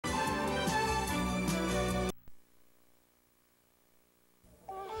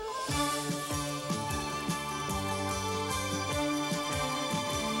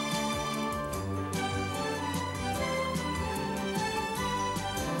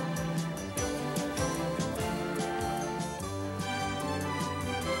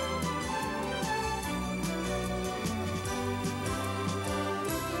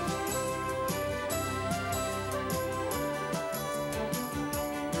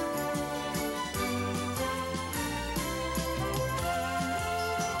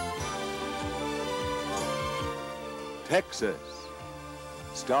Texas,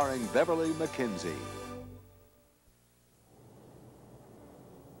 starring Beverly McKinsey.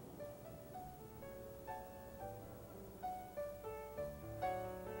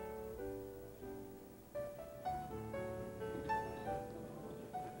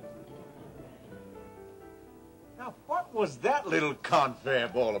 Now, what was that little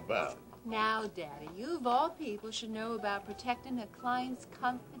confab all about? Now, Daddy, you of all people should know about protecting a client's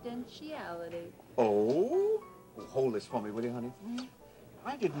confidentiality. Oh? Well, hold this for me, will you, honey?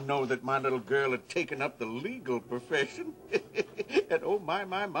 I didn't know that my little girl had taken up the legal profession. And oh, my.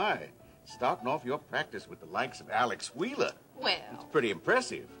 Starting off your practice with the likes of Alex Wheeler. Well, It's pretty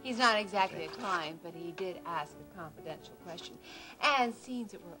impressive. he's not exactly a client, but he did ask a confidential question. And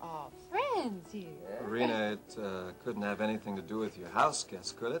seems that we're all friends here. Rena, it couldn't have anything to do with your house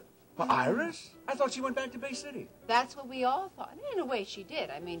guest, could it? Well, Iris? I thought she went back to Bay City. That's what we all thought. In a way, she did.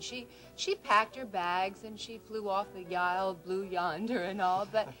 I mean, she packed her bags and she flew off the Yile Blue Yonder and all,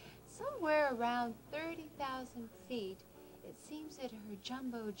 but somewhere around 30,000 feet, it seems that her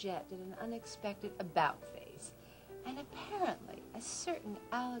jumbo jet did an unexpected about-face. And apparently, a certain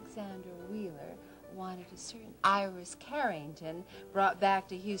Alexander Wheeler wanted a certain Iris Carrington brought back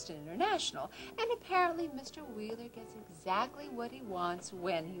to Houston International. And apparently, Mr. Wheeler gets exactly what he wants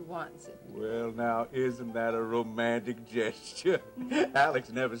when he wants it. Well, now, isn't that a romantic gesture?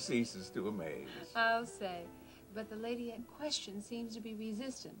 Alex never ceases to amaze. I'll say. But the lady in question seems to be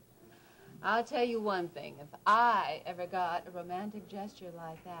resistant. I'll tell you one thing. If I ever got a romantic gesture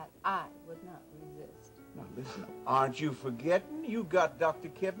like that, I would not resist. Now, listen, aren't you forgetting you got Dr.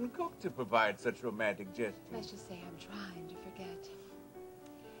 Kevin Cook to provide such romantic gestures? Let's just say I'm trying to forget.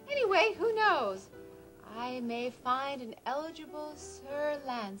 Anyway, who knows? I may find an eligible Sir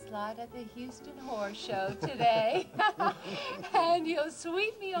Lancelot at the Houston Horse Show today. And he'll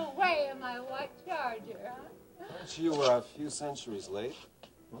sweep me away in my white charger, huh? Aren't you a few centuries late?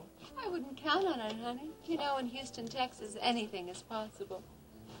 I wouldn't count on it, honey. You know, in Houston, Texas, anything is possible.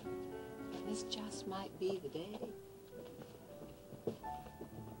 And this just might be the day.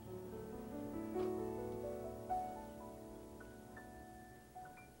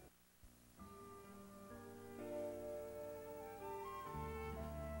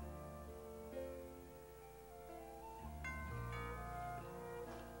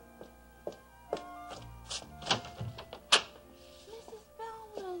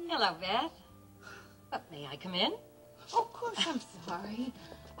 Hello, Beth. May I come in? Oh, of course, I'm sorry.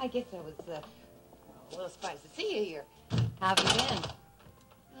 I guess I was a little surprised to see you here. How have you been?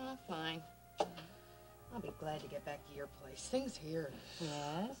 Oh, fine. I'll be glad to get back to your place. Things here.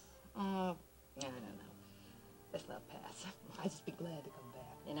 Yes? I don't know. This will pass. I'll just be glad to come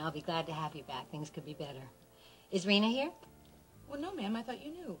back. And I'll be glad to have you back. Things could be better. Is Rena here? Well, no, ma'am. I thought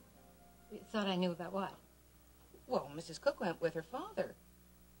you knew. Thought I knew about what? Well, Mrs. Cook went with her father.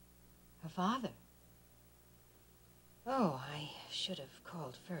 Her father? Oh, I should have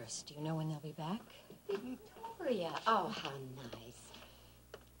called first. Do you know when they'll be back? Victoria. Oh, how nice.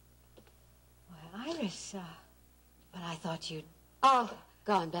 Why, Iris, but I thought you'd... Oh,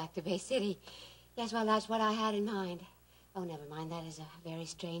 gone back to Bay City. Yes, well, that's what I had in mind. Oh, never mind. That is a very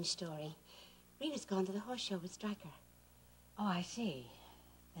strange story. Rena's gone to the horse show with Stryker. Oh, I see.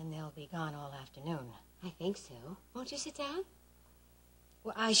 Then they'll be gone all afternoon. I think so. Won't you sit down?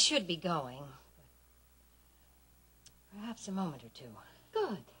 Well, I should be going. But perhaps a moment or two.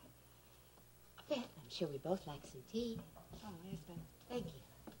 Good. Beth, I'm sure we both like some tea. Oh, yes, ma'am. Thank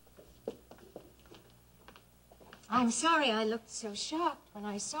you. I'm sorry I looked so shocked when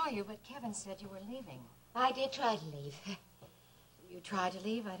I saw you, but Kevin said you were leaving. I did try to leave. You tried to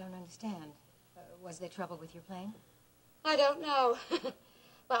leave? I don't understand. Was there trouble with your plane? I don't know.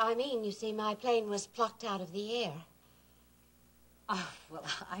 Well, I mean, you see, my plane was plucked out of the air. Oh, well,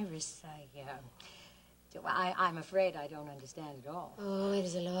 Iris, I'm afraid I don't understand at all. Oh, it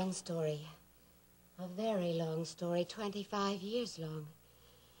is a long story. A very long story, 25 years long.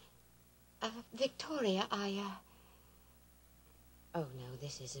 Victoria, Oh, no,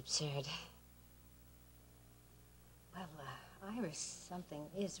 this is absurd. Well, Iris, something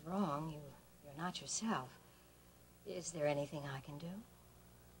is wrong. You're not yourself. Is there anything I can do?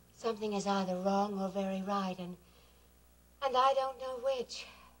 Something is either wrong or very right, and I don't know which.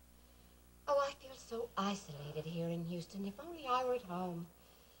 Oh, I feel so isolated here in Houston. If only I were at home.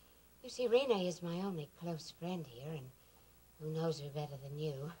 You see, Rena is my only close friend here, and who knows her better than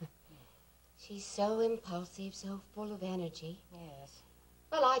you? She's so impulsive, so full of energy. Yes.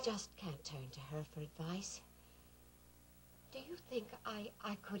 Well, I just can't turn to her for advice. Do you think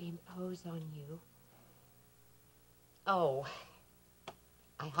I could impose on you? Oh,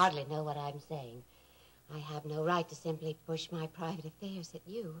 I hardly know what I'm saying. I have no right to simply push my private affairs at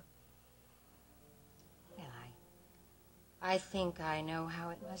you. Well, I think I know how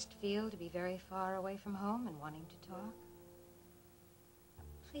it must feel to be very far away from home and wanting to talk.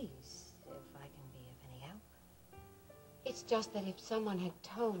 Please, if I can be of any help. It's just that if someone had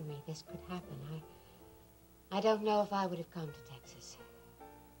told me this could happen, I don't know if I would have come to Texas.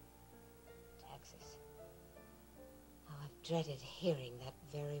 Texas. How I've dreaded hearing that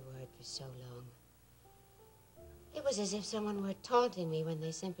very word for so long. It was as if someone were taunting me when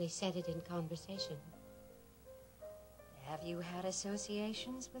they simply said it in conversation. Have you had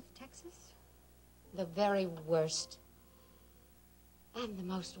associations with Texas? The very worst. And the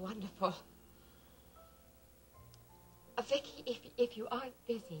most wonderful. Vicky, if you aren't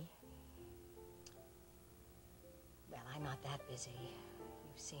busy. Well, I'm not that busy.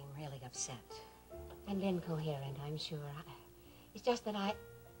 You seem really upset. And incoherent, I'm sure. It's just that I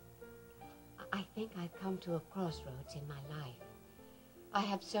think I've come to a crossroads in my life. I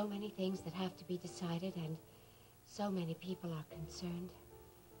have so many things that have to be decided, and so many people are concerned,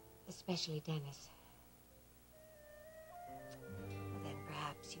 especially Dennis. Well, then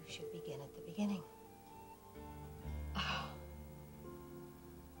perhaps you should begin at the beginning. Oh.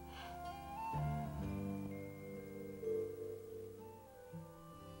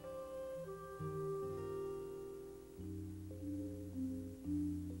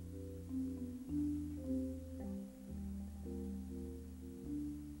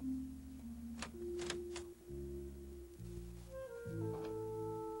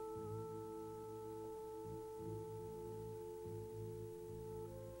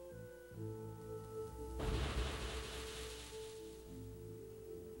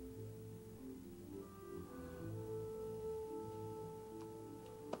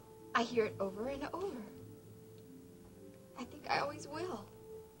 I hear it over and over. I think I always will.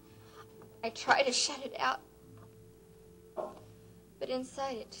 I try to shut it out, but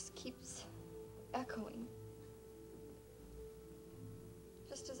inside it just keeps echoing.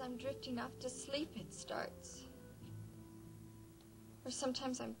 Just as I'm drifting off to sleep, it starts. Or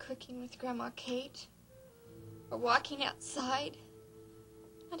sometimes I'm cooking with Grandma Kate, or walking outside,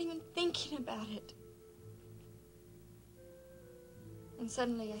 not even thinking about it. And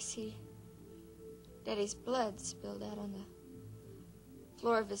suddenly I see Daddy's blood spilled out on the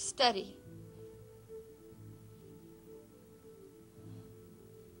floor of his study.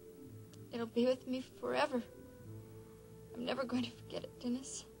 It'll be with me forever. I'm never going to forget it,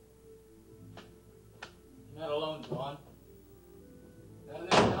 Dennis. You're not alone, Dawn. Not in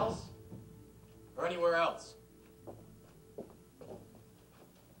this house or anywhere else.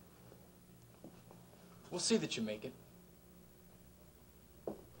 We'll see that you make it.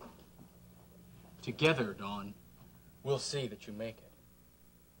 Together, Dawn, we'll see that you make it.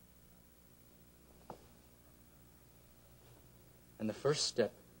 And the first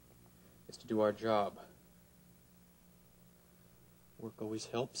step is to do our job. Work always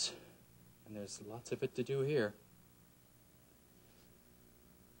helps, and there's lots of it to do here.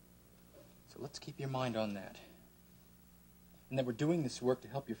 So let's keep your mind on that. And that we're doing this work to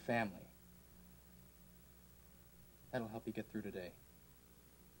help your family. That'll help you get through today.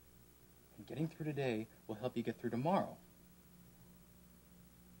 And getting through today will help you get through tomorrow.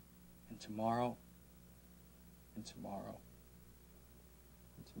 And tomorrow. And tomorrow.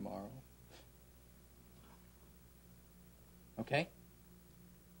 And tomorrow. Okay?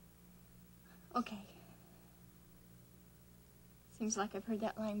 Okay. Seems like I've heard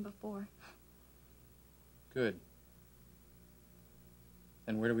that line before. Good.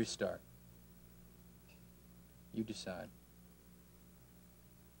 Then where do we start? You decide.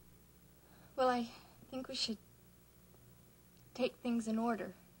 Well, I think we should take things in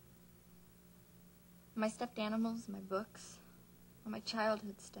order. My stuffed animals, my books, all my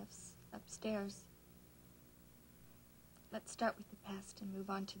childhood stuff's upstairs. Let's start with the past and move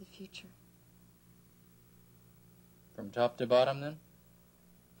on to the future. From top to bottom, then?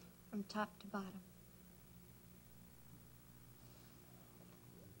 From top to bottom.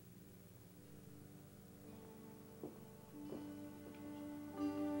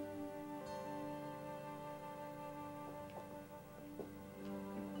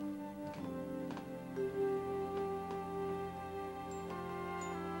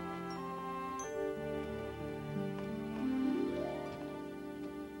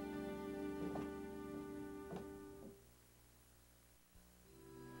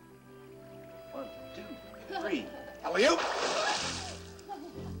 Alley-oop!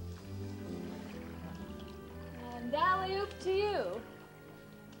 And alley-oop to you.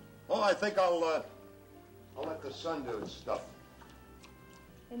 Well, I think I'll let the sun do its stuff.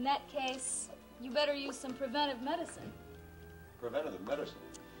 In that case, You better use some preventive medicine. Preventative medicine?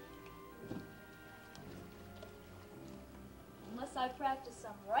 Unless I practice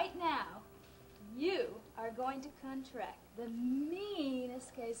some right now, you are going to contract the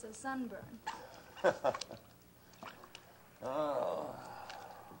meanest case of sunburn. Oh.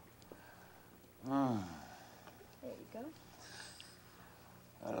 There you go.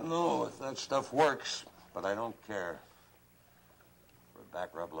 I don't know if that stuff works, but I don't care. For a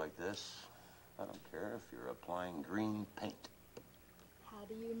back rub like this, I don't care if you're applying green paint. How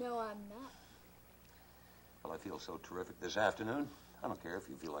do you know I'm not? Well, I feel so terrific this afternoon. I don't care if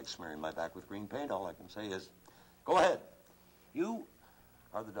you feel like smearing my back with green paint. All I can say is, go ahead. You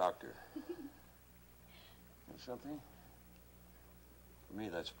are the doctor. You know something? For me,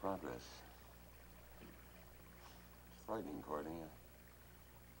 that's progress. It's frightening, Courtney.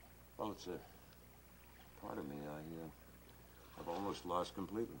 Well, it's a part of me I've almost lost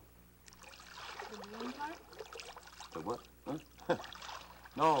completely. The dream part? The what? Huh?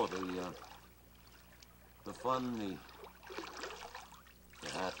 No, the fun, the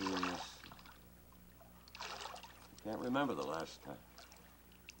happiness. I can't remember the last time.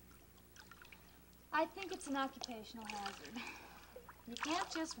 I think it's an occupational hazard. You can't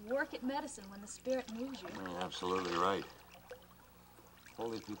just work at medicine when the spirit moves you. You're absolutely right.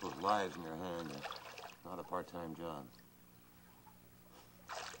 Holding people's lives in your hand is not a part-time job.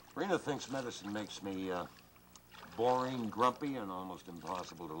 Rena thinks medicine makes me boring, grumpy, and almost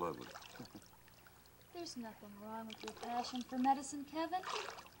impossible to live with. There's nothing wrong with your passion for medicine, Kevin.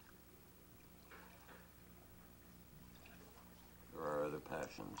 There are other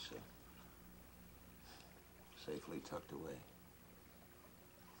passions safely tucked away.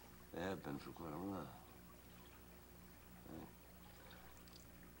 They have been for quite a while.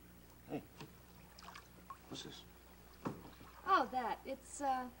 Hey, what's this? Oh, that. It's,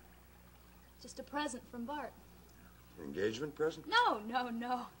 just a present from Bart. Engagement present? No.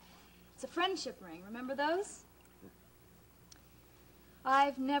 It's a friendship ring. Remember those?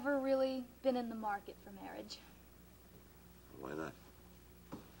 I've never really been in the market for marriage. Why not?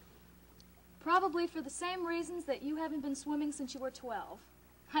 Probably for the same reasons that you haven't been swimming since you were 12.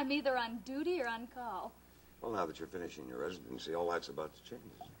 I'm either on duty or on call. Well, now that you're finishing your residency, all that's about to change.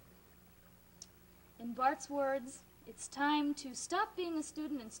 In Bart's words, it's time to stop being a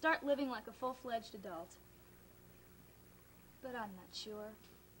student and start living like a full-fledged adult. But I'm not sure.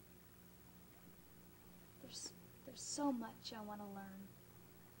 There's so much I want to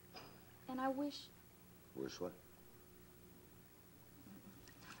learn. And I wish... Wish what?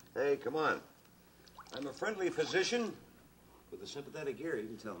 Hey, come on. I'm a friendly physician with a sympathetic ear. You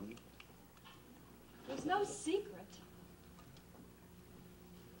can tell me. There's no secret.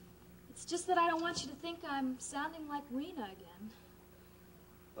 It's just that I don't want you to think I'm sounding like Rena again.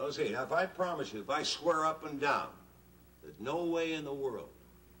 Oh, see, now, if I promise you, if I swear up and down that no way in the world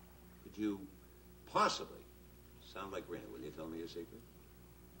could you possibly sound like Rena, will you tell me a secret?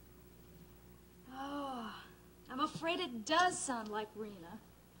 Oh, I'm afraid it does sound like Rena.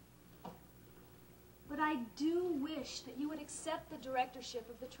 But I do wish that you would accept the directorship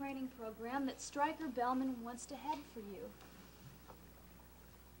of the training program that Stryker Bellman wants to head for you.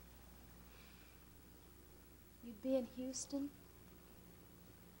 You'd be in Houston.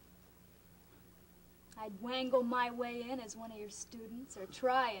 I'd wangle my way in as one of your students, or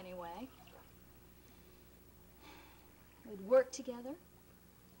try anyway. We'd work together.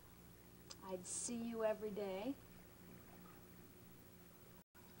 I'd see you every day.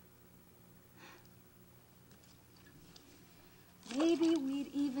 Maybe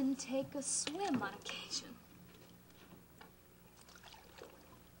we'd even take a swim on occasion.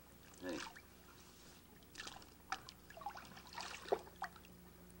 Hey.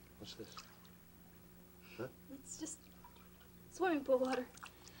 What's this? Huh? It's just swimming pool water.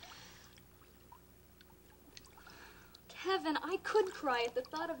 Kevin, I could cry at the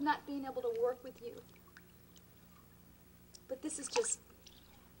thought of not being able to work with you. But this is just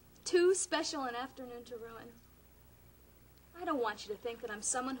too special an afternoon to ruin. I don't want you to think that I'm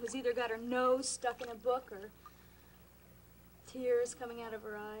someone who's either got her nose stuck in a book or tears coming out of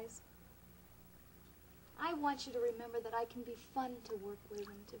her eyes. I want you to remember that I can be fun to work with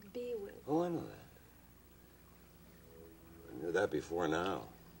and to be with. Oh, I know that. I knew that before now.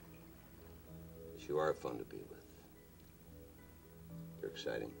 But you are fun to be with. You're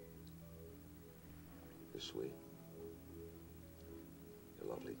exciting. You're sweet. You're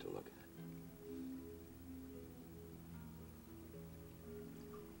lovely to look at.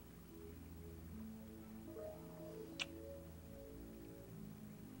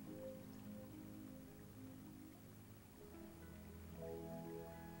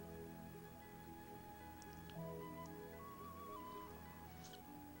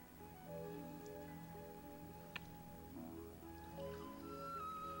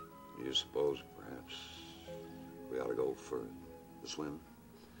 you suppose perhaps we ought to go for the swim?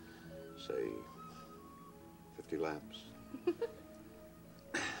 Say 50 laps?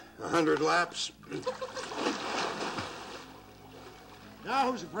 100 laps? Now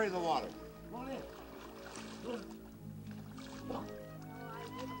who's afraid of the water? Come on in. Oh, I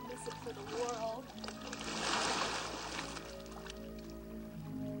wouldn't miss it for the world.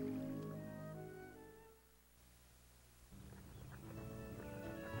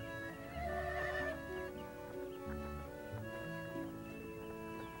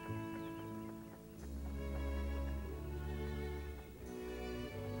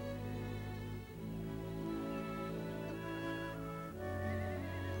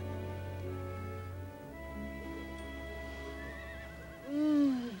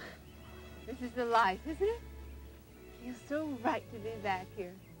 This is the life, isn't it? Feels so right to be back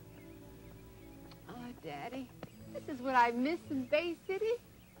here. Oh, Daddy, this is what I miss in Bay City.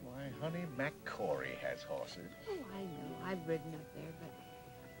 Why, honey, McCory has horses. Oh, I know. I've ridden up there, but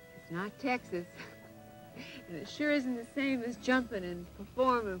it's not Texas. And it sure isn't the same as jumping and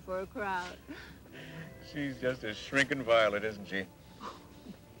performing for a crowd. She's just a shrinking violet, isn't she?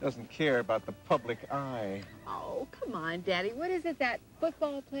 Doesn't care about the public eye. Oh, come on, Daddy. What is it that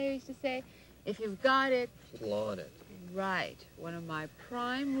football player used to say? If you've got it... Flaunt it. Right. One of my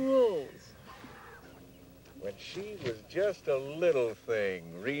prime rules. When she was just a little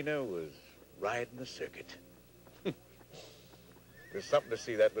thing, Rena was riding the circuit. There's something to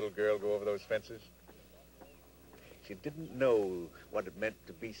see that little girl go over those fences. She didn't know what it meant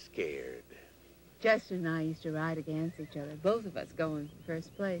to be scared. Justin and I used to ride against each other, both of us going for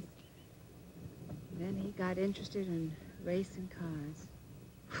first place. Then he got interested in racing cars.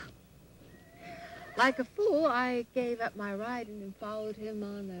 Like a fool, I gave up my riding and followed him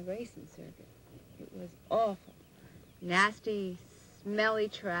on the racing circuit. It was awful. Nasty, smelly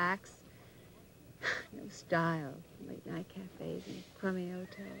tracks. No style. Late-night cafes and crummy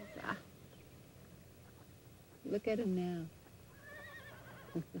hotels. Ah. Look at him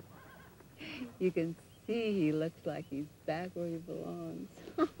now. You can see he looks like he's back where he belongs.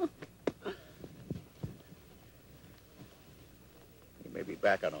 He may be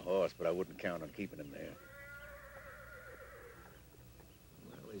back on a horse, but I wouldn't count on keeping him there.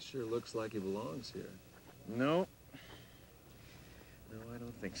 Well, he sure looks like he belongs here. No. No, I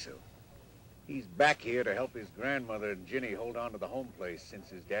don't think so. He's back here to help his grandmother and Ginny hold on to the home place since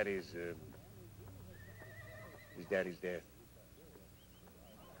his daddy's death.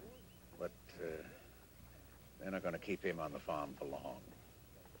 But they're not going to keep him on the farm for long.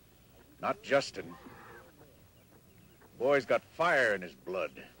 Not Justin. The boy's got fire in his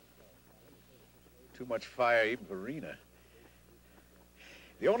blood. Too much fire even for Rena.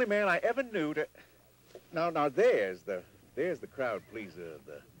 The only man I ever knew to... Now there's the crowd pleaser of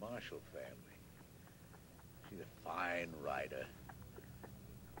the Marshall family. She's a fine rider.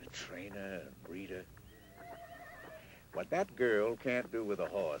 A trainer, a breeder. What that girl can't do with a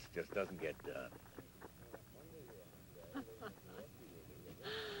horse just doesn't get done.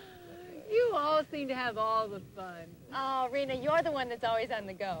 You all seem to have all the fun. Oh, Rena, you're the one that's always on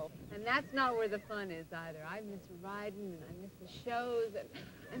the go. And that's not where the fun is either. I miss riding, and I miss the shows, and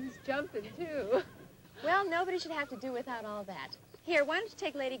I miss jumping, too. Well, nobody should have to do without all that. Here, why don't you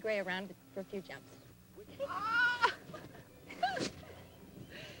take Lady Gray around for a few jumps? Ah!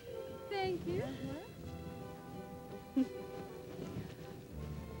 Thank you.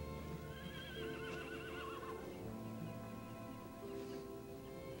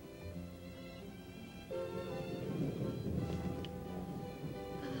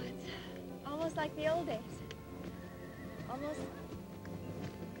 Almost like the old days. Almost.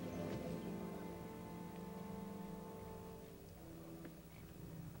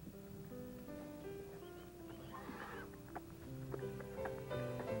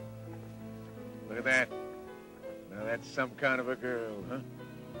 Look at that. Now that's some kind of a girl, huh?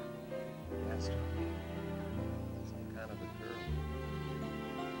 That's some kind of a girl.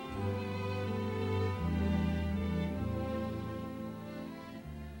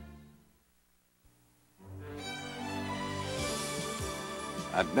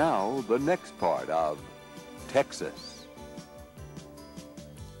 And now, the next part of Texas.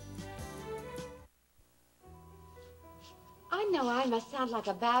 I know I must sound like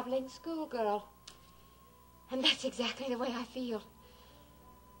a babbling schoolgirl. And that's exactly the way I feel.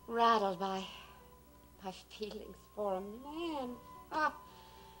 Rattled by feelings for a man. Ah,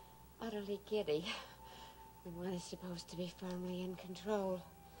 utterly giddy when one is supposed to be firmly in control.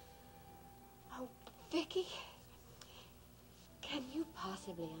 Oh, Vicky, can you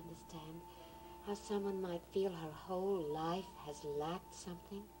possibly understand how someone might feel her whole life has lacked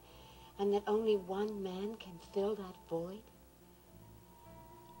something? and that only one man can fill that void?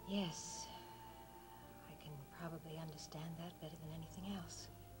 Yes. I can probably understand that better than anything else.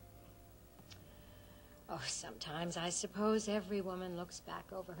 Oh, sometimes I suppose every woman looks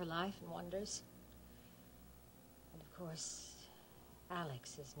back over her life and wonders. And of course,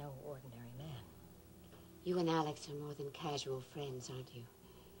 Alex is no ordinary man. You and Alex are more than casual friends, aren't you?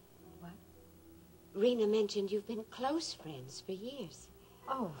 What? Rena mentioned you've been close friends for years.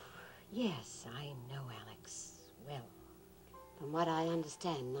 Oh, yes, I know Alex well. From what I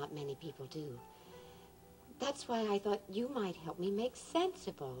understand, not many people do. That's why I thought you might help me make sense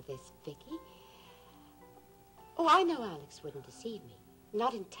of all this, Vicky. Oh, I know Alex wouldn't deceive me.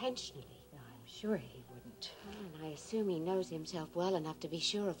 Not intentionally. No, I'm sure he wouldn't. And I assume he knows himself well enough to be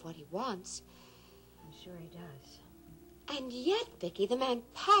sure of what he wants. I'm sure he does. And yet, Vicky, the man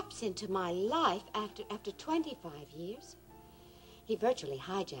pops into my life after 25 years. He virtually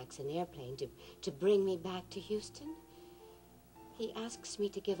hijacks an airplane to bring me back to Houston. He asks me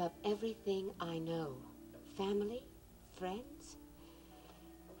to give up everything I know. Family, friends.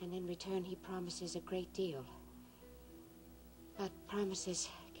 And in return, he promises a great deal. But promises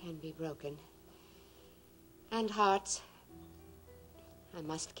can be broken. And hearts. I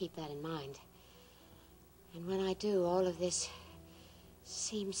must keep that in mind. And when I do, all of this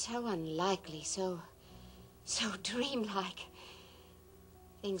seems so unlikely, so dreamlike.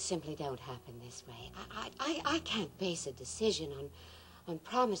 Things simply don't happen this way. I can't base a decision on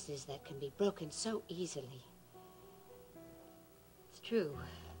promises that can be broken so easily. It's true.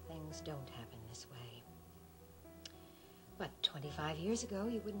 Things don't happen this way. But 25 years ago,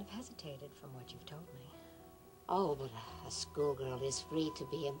 you wouldn't have hesitated from what you've told me. Oh, but a schoolgirl is free to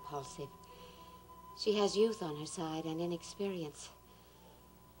be impulsive. She has youth on her side and inexperience.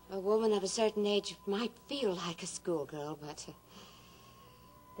 A woman of a certain age might feel like a schoolgirl, but...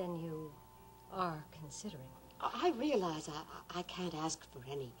 Then you are considering. I realize I can't ask for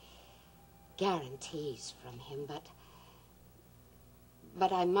any guarantees from him,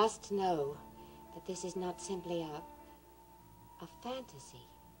 but I must know that this is not simply a fantasy.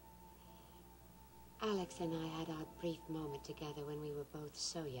 Alex and I had our brief moment together when we were both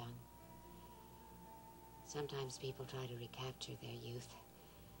so young. Sometimes people try to recapture their youth.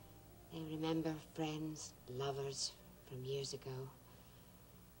 They remember friends, lovers from years ago.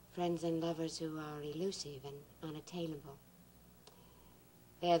 Friends and lovers who are elusive and unattainable.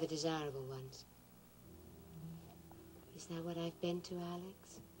 They're the desirable ones. Is that what I've been to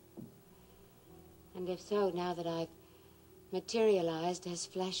Alex? And if so, now that I've materialized as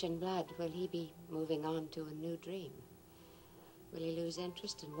flesh and blood, will he be moving on to a new dream? Will he lose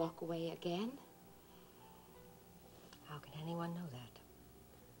interest and walk away again? How can anyone know that?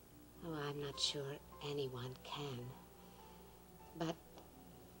 Oh, I'm not sure anyone can. But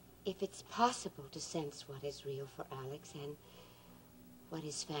if it's possible to sense what is real for Alex and what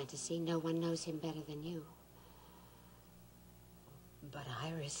is fantasy, no one knows him better than you. But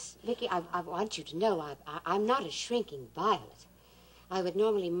Iris... Vicky, I want you to know I'm not a shrinking violet. I would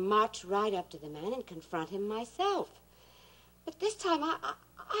normally march right up to the man and confront him myself. But this time,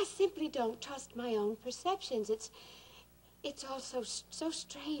 I simply don't trust my own perceptions. It's all so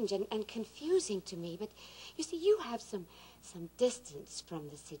strange and confusing to me. But you see, you have some distance from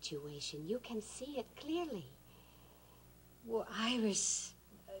the situation. You can see it clearly. Well, Iris,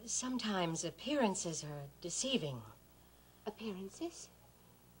 sometimes appearances are deceiving. Appearances?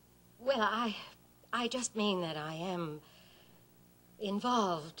 Well, I just mean that I am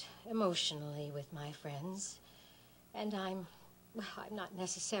involved emotionally with my friends. And I'm not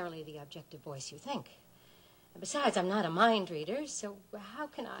necessarily the objective voice you think. And besides, I'm not a mind reader, so how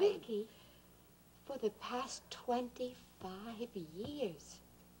can I... Vicky, for the past 25 years,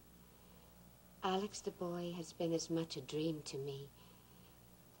 Alex the boy has been as much a dream to me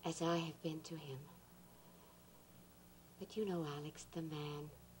as I have been to him. But you know Alex the man.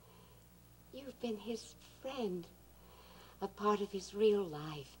 You've been his friend, a part of his real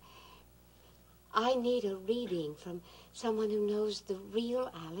life. I need a reading from someone who knows the real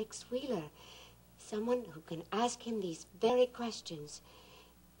Alex Wheeler. Someone who can ask him these very questions.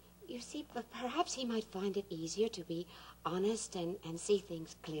 You see, perhaps he might find it easier to be honest and see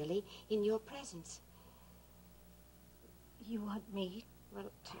things clearly in your presence. You want me?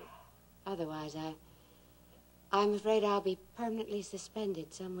 Well, otherwise, I'm afraid I'll be permanently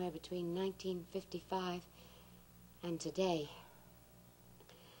suspended somewhere between 1955 and today.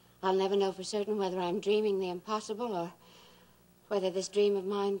 I'll never know for certain whether I'm dreaming the impossible or whether this dream of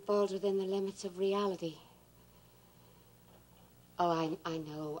mine falls within the limits of reality. Oh, I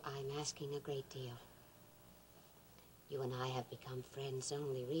know I'm asking a great deal. You and I have become friends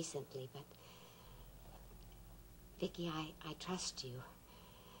only recently, but... Vicky, I trust you.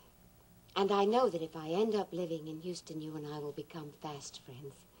 And I know that if I end up living in Houston, you and I will become fast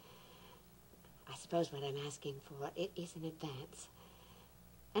friends. I suppose what I'm asking for, it is an advance.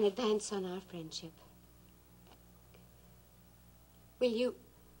 An advance on our friendship. Will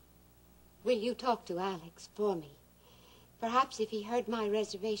you talk to Alex for me? Perhaps if he heard my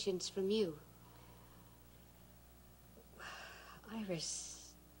reservations from you.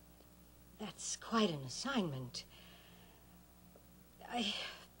 Iris, that's quite an assignment.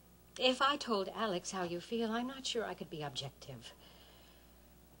 If I told Alex how you feel, I'm not sure I could be objective.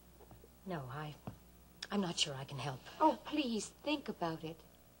 No, I'm not sure I can help. Oh, please, think about it.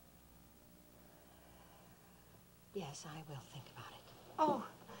 Yes, I will think about it. Oh,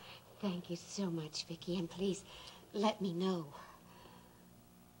 thank you so much, Vicky, and please, let me know.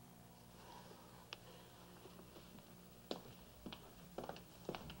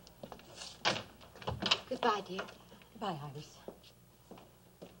 Goodbye, dear. Goodbye, Iris.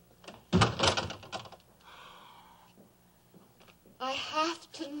 I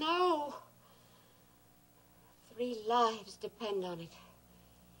have to know. 3 lives depend on it.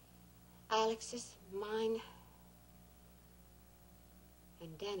 Alex's, mine,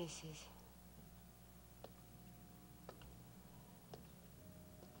 and Dennis's.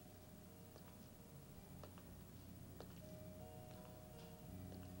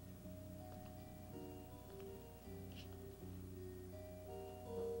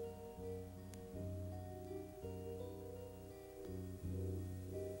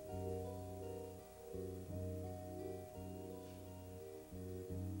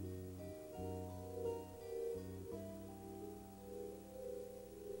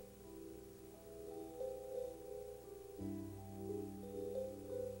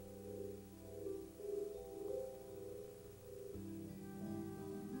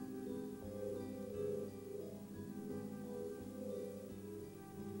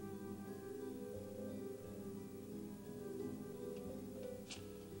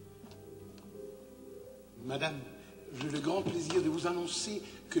 Madame, j'ai le grand plaisir de vous annoncer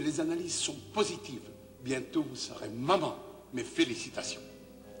que les analyses sont positives. Bientôt, vous serez maman. Mes félicitations.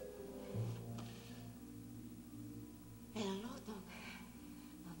 Alors, donc,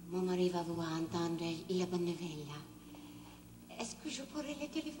 mon mari va vous entendre la bonne nouvelle, là. Est-ce que je pourrais le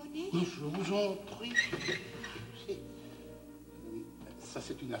téléphoner? Je vous en prie. Ça,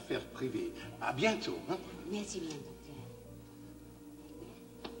 c'est une affaire privée. À bientôt. Hein? Merci bien, docteur.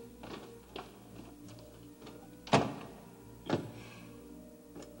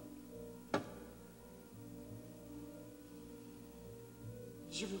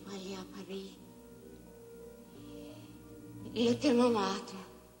 Je veux parler à Paris. Le thermomètre.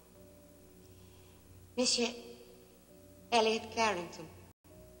 Monsieur Elliot Carrington.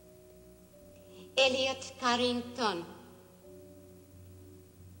 Elliot Carrington.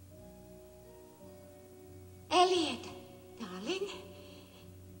 Elliot, darling.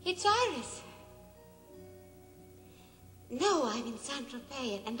 It's Iris. No, I'm in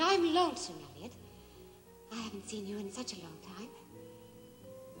Saint-Tropez, and I'm lonesome, Elliot. I haven't seen you in such a long time.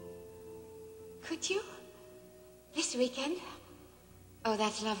 Could you? This weekend? Oh,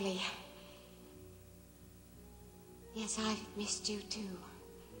 that's lovely. Yes, I've missed you too.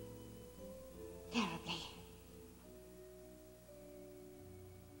 Terribly.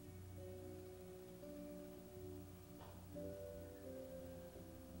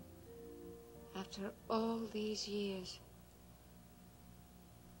 After all these years,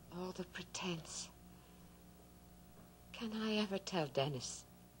 all the pretense, can I ever tell Dennis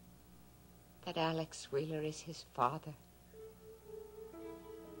that Alex Wheeler is his father?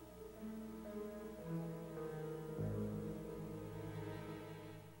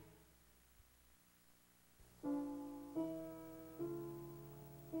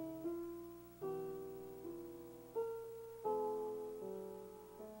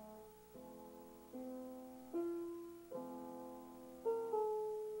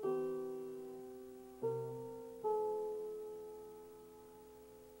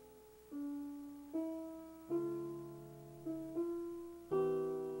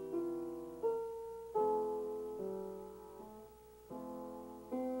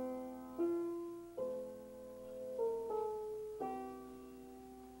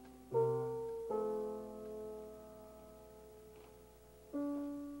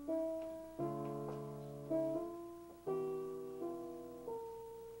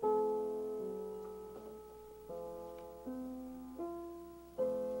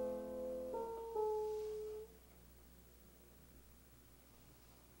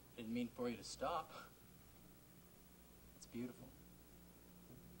 Didn't mean for you to stop. beautiful.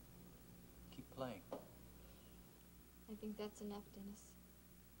 Keep playing. I think that's enough, Dennis.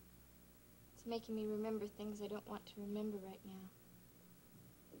 It's making me remember things I don't want to remember right now.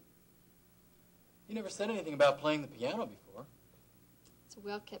 You never said anything about playing the piano before. It's a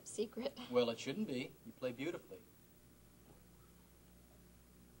well-kept secret. Well, it shouldn't be. You play beautifully.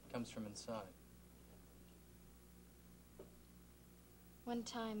 It comes from inside. One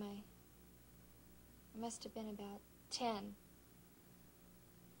time I must have been about 10.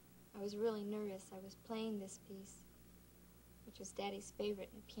 I was really nervous. I was playing this piece, which was Daddy's favorite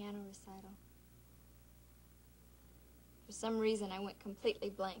in a piano recital. For some reason, I went completely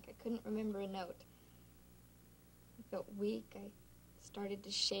blank. I couldn't remember a note. I felt weak. I started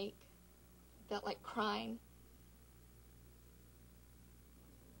to shake. I felt like crying.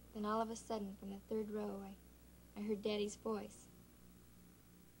 Then all of a sudden, from the third row, I heard Daddy's voice.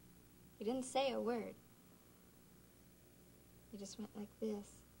 He didn't say a word. He just went like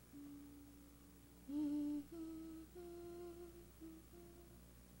this.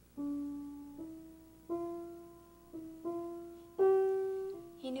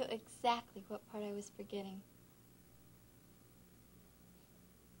 He knew exactly what part I was forgetting.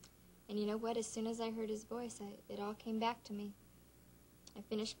 And you know what? As soon as I heard his voice, it all came back to me. I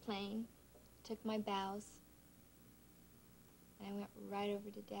finished playing, took my bows, and I went right over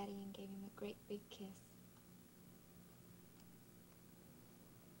to Daddy and gave him a great big kiss.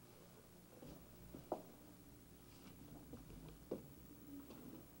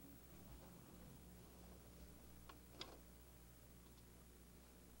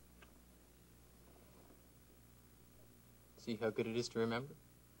 See how good it is to remember?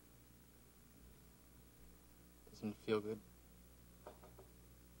 Doesn't it feel good?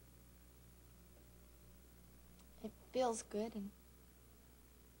 It feels good, and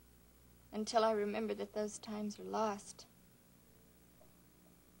until I remember that those times are lost.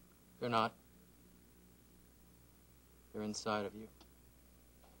 They're not. They're inside of you.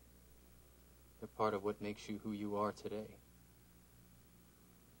 They're part of what makes you who you are today.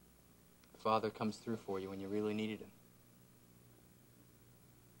 Father comes through for you when you really needed him.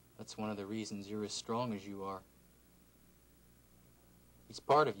 That's one of the reasons you're as strong as you are. He's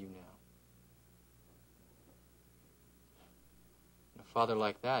part of you now. And a father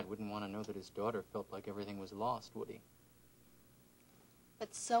like that wouldn't want to know that his daughter felt like everything was lost, would he?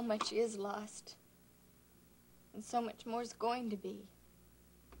 But so much is lost. And so much more is going to be.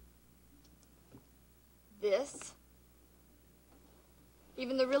 This.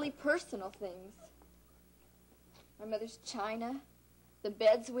 Even the really personal things. My mother's china. The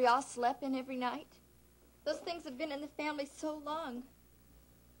beds we all slept in every night. Those things have been in the family so long.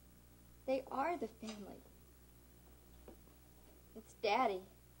 They are the family. It's Daddy.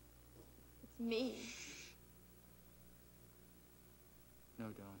 It's me. No,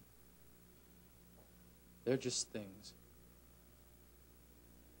 Dawn. They're just things.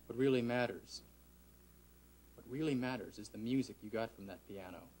 What really matters is the music you got from that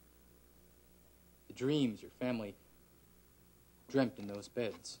piano. The dreams your family dreamt in those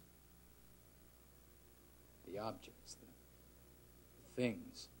beds. The objects, the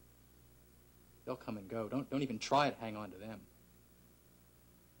things. They'll come and go. Don't even try to hang on to them.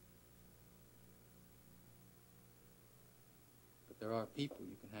 But there are people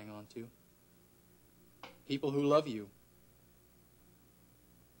you can hang on to. People who love you.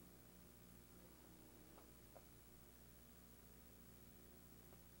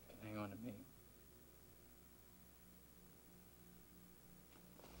 You can hang on to me.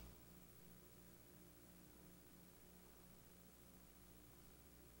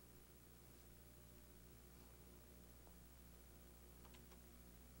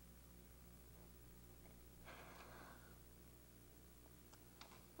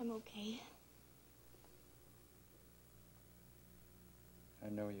 I'm okay. I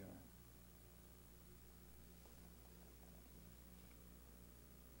know you are.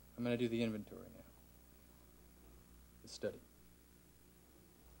 I'm going to do the inventory now. The study.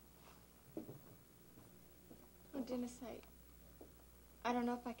 Oh, Dennis, I don't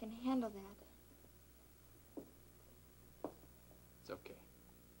know if I can handle that. It's okay.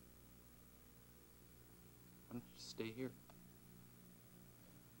 Why don't you stay here?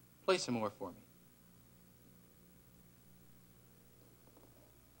 Play some more for me.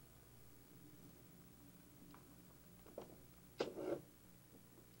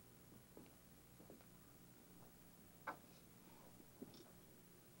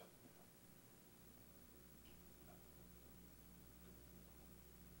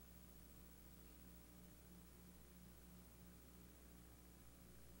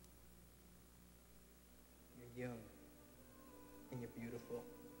 You're young.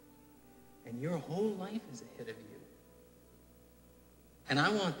 And your whole life is ahead of you. And I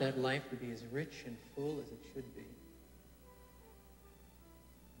want that life to be as rich and full as it should be.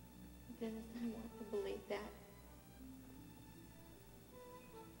 Dennis, I want to believe that.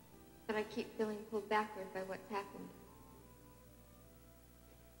 But I keep feeling pulled backward by what's happened.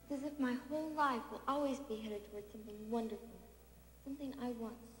 It's as if my whole life will always be headed towards something wonderful, something I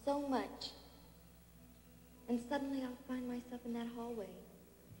want so much. And suddenly I'll find myself in that hallway,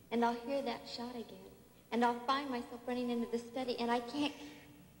 and I'll hear that shot again, and I'll find myself running into the study, and I can't...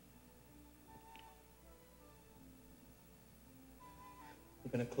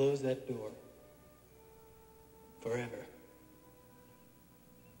 We're going to close that door. Forever.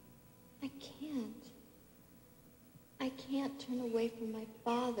 I can't. I can't turn away from my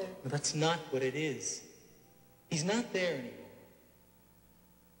father. Well, that's not what it is. He's not there anymore.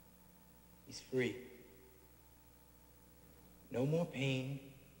 He's free. No more pain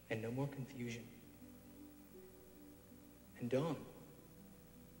and no more confusion. And Dawn,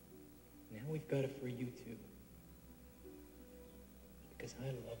 now we've got to free you too. Because I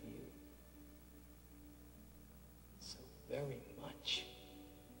love you so very much.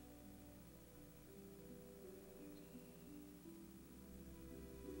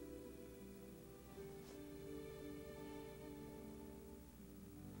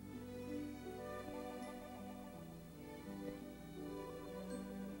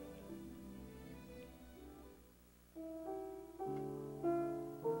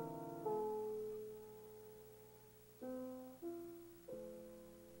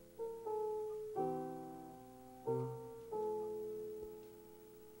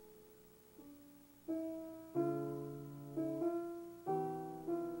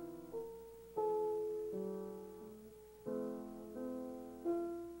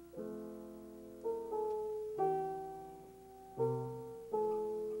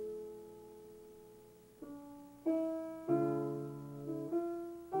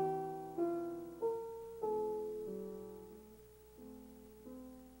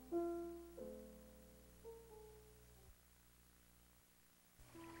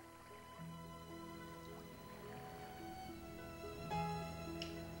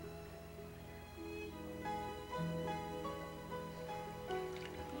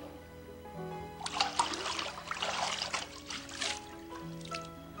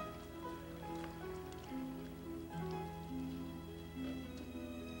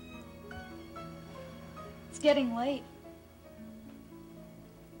 It's getting late.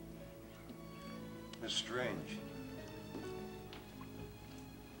 It's strange.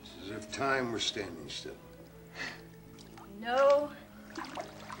 It's as if time were standing still. No.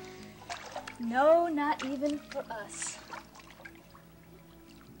 No, not even for us.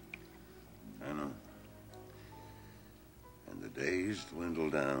 I know. And the days dwindle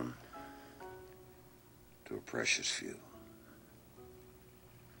down to a precious few.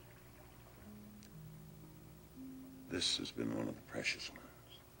 This has been one of the precious ones.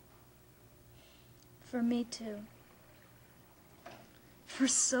 For me, too. For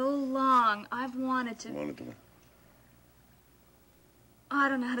so long, I've wanted to... Wanted to? I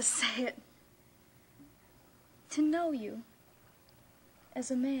don't know how to say it. To know you.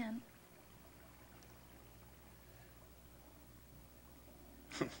 As a man.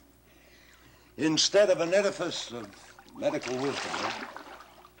 Instead of an edifice of medical wisdom, eh?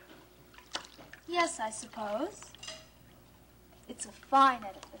 Yes, I suppose. It's a fine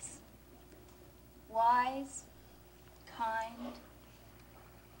edifice. Wise, kind,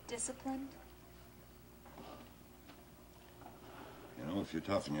 disciplined. You know, if you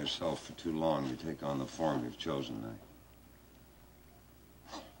toughen yourself for too long, you take on the form you've chosen.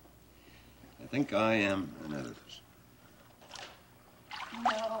 I think I am an edifice.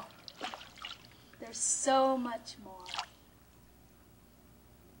 No. There's so much more.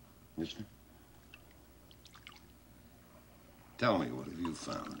 Mister? Tell me, what have you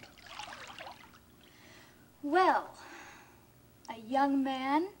found? Well, a young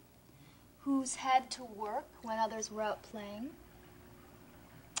man who's had to work when others were out playing.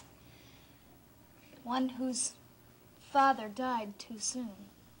 One whose father died too soon.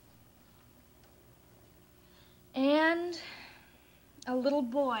 And a little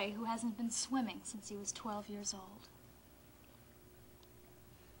boy who hasn't been swimming since he was 12 years old.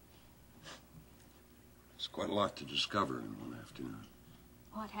 It's quite a lot to discover in one afternoon.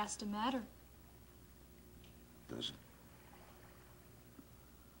 Well, it has to matter. Does it?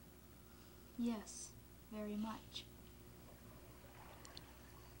 Yes, very much.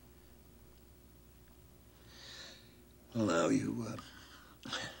 Well, now, you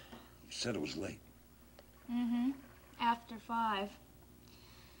said it was late. Mm-hmm. After 5.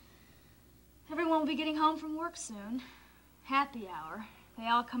 won't be getting home from work soon. Happy hour. They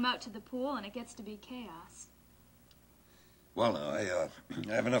all come out to the pool, and it gets to be chaos. Well, now,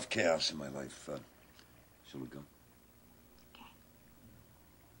 I have enough chaos in my life. Shall we go? Okay.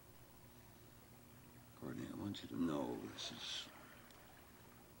 Courtney, I want you to know this has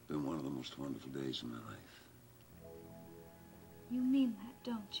been one of the most wonderful days of my life. You mean that,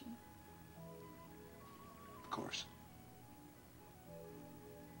 don't you? Of course.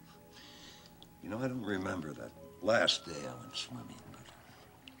 You know, I don't remember that last day I went swimming, but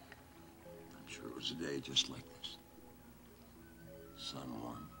I'm sure it was a day just like this. Sun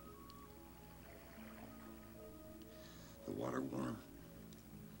warm. The water warm.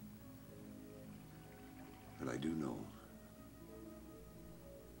 But I do know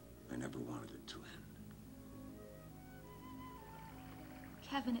I never wanted it to end.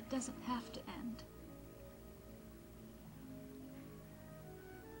 Kevin, it doesn't have to end.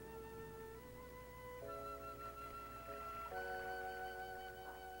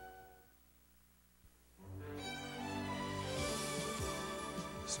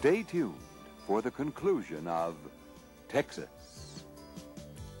 Stay tuned for the conclusion of Texas.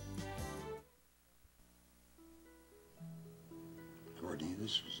 Courtney,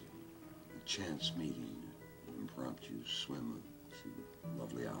 this was a chance meeting, an impromptu swim, a few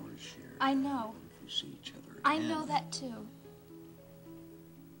lovely hours shared. I know. If we see each other I again. know that too.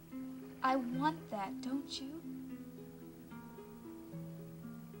 I want that, don't you?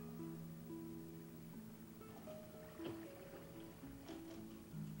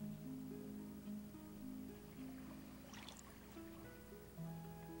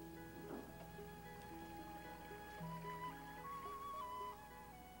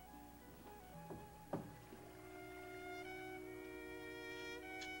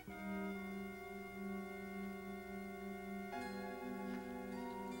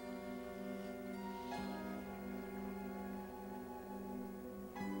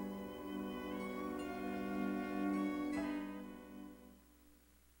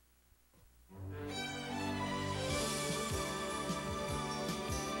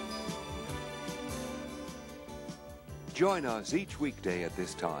 Join us each weekday at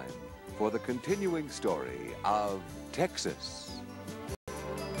this time for the continuing story of Texas.